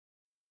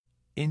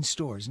In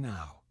stores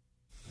now.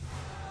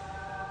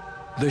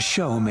 The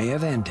show may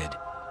have ended,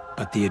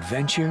 but the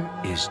adventure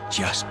is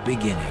just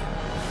beginning.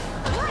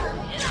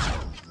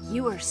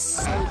 You are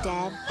so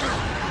dead.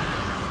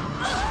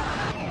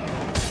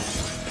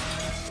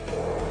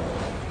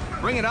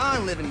 Bring it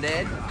on, living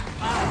dead.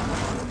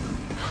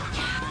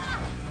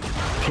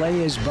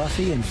 Play as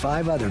Buffy and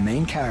 5 other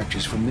main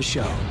characters from the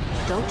show.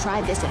 Don't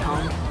try this at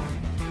home.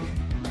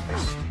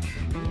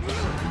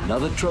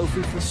 Another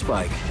trophy for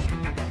Spike.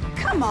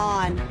 Come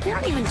on, you're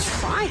not even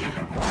trying.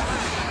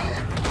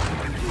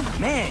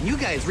 Man, you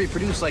guys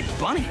reproduce like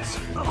bunnies.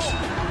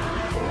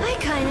 I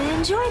kinda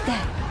enjoyed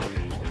that.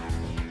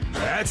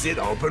 That's it,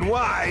 open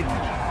wide.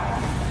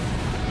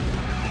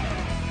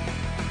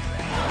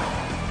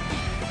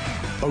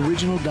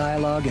 Original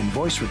dialogue and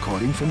voice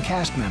recording from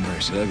cast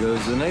members. There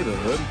goes the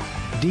neighborhood.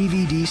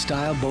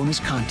 DVD-style bonus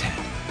content.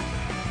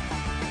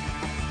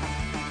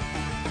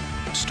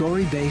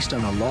 Story based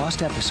on a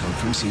lost episode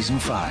from Season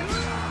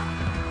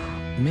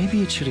 5.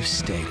 Maybe it should have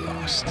stayed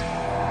lost.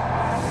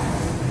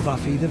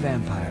 Buffy the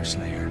Vampire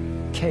Slayer.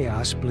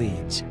 Chaos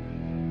Bleeds.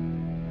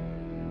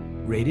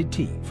 Rated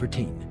T for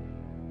teen.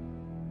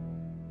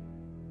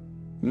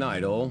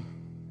 Night, all.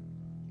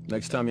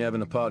 Next time you're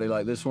having a party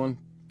like this one,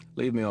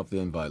 leave me off the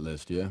invite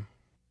list, yeah?